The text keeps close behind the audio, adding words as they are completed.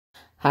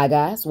Hi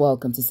guys,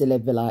 welcome to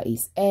Celeb Villa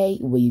East A,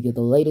 where you get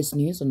the latest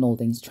news on all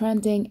things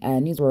trending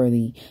and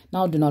newsworthy.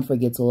 Now do not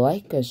forget to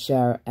like,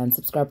 share, and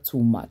subscribe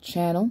to my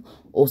channel.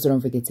 Also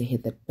don't forget to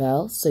hit that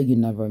bell so you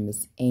never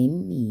miss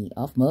any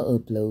of my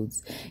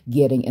uploads.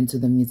 Getting into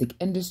the music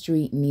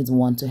industry needs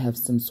one to have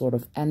some sort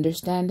of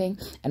understanding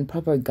and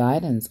proper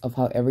guidance of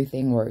how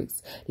everything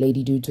works.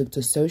 Lady Do took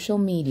to social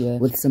media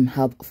with some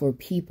help for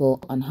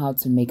people on how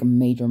to make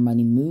major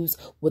money moves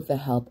with the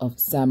help of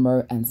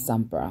Summer and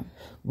Sampra,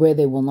 where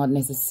they will not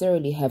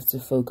necessarily have to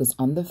focus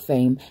on the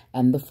fame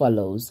and the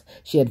follows.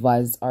 She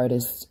advised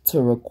artists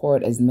to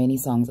record as many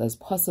songs as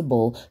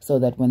possible so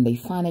that when they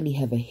finally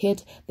have a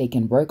hit, they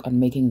can work on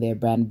making their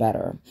brand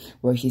better,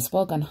 where she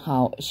spoke on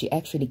how she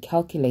actually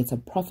calculates a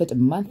profit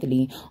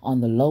monthly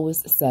on the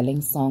lowest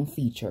selling song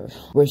feature,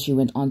 where she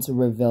went on to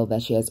reveal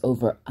that she has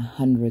over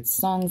 100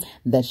 songs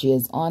that she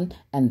is on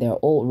and they're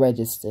all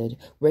registered,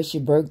 where she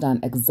broke down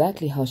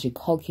exactly how she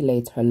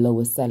calculates her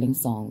lowest selling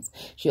songs.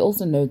 She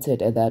also noted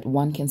that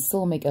one can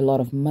still make a lot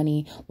of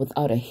money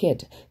without a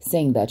hit,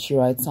 saying that she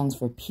writes songs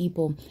for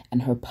people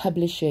and her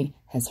publishing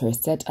has her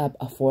set up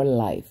for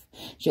life.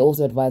 She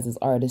also advises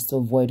artists to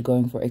avoid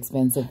going for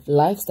expensive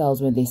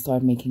lifestyles when they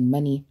start making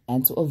money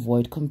and to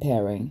avoid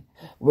comparing,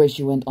 where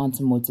she went on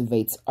to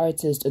motivate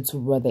artists to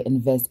rather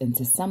invest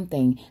into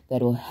something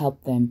that will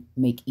help them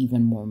make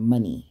even more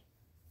money.